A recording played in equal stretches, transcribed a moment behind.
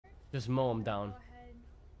Just mow him down. Go ahead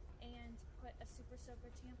and put a super soaker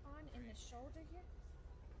tampon in the shoulder here.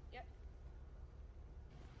 Yep.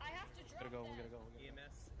 I have to drop We gotta that. go.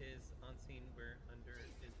 EMS is on scene. We're under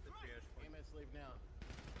is the triage point. EMS, leave now.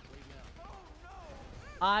 Leave now. Oh no!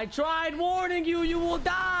 I tried warning you. You will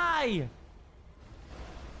die.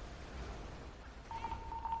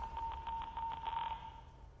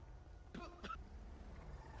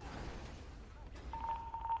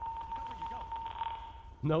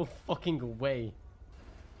 No fucking way.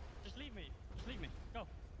 Just leave me. Just leave me. Go.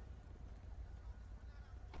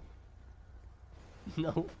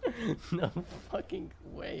 No, no fucking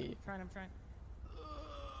way. I'm trying.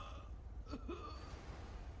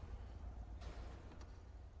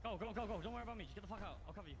 Go. Don't worry about me. Just get the fuck out.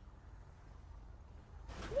 I'll cover you.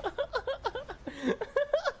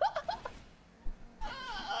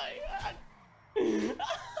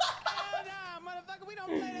 Nah, motherfucker, we don't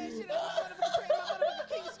play that shit. I'm motherfucking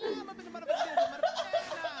king slam up in the motherfucking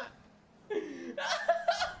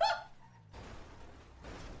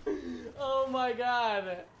Oh my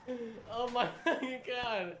god. Oh my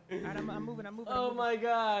god. Alright, I'm moving. Oh my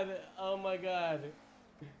god. Oh my god.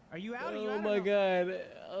 Are you out? Oh my god.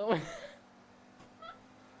 Oh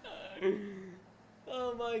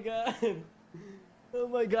oh my god. Oh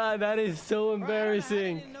my god, that is so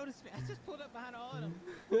embarrassing. I didn't notice me. I just pulled up behind all of them.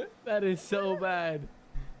 That is so bad.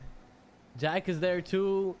 Jack is there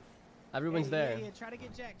too. Everyone's there. Yeah, try to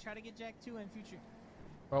get Jack too in future.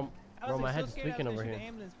 Bro, my head's tweaking over here. The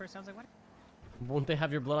ambulance person. I was like, what? Won't they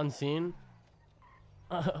have your blood on scene?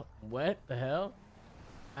 What the hell?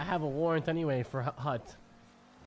 I have a warrant anyway for Hut.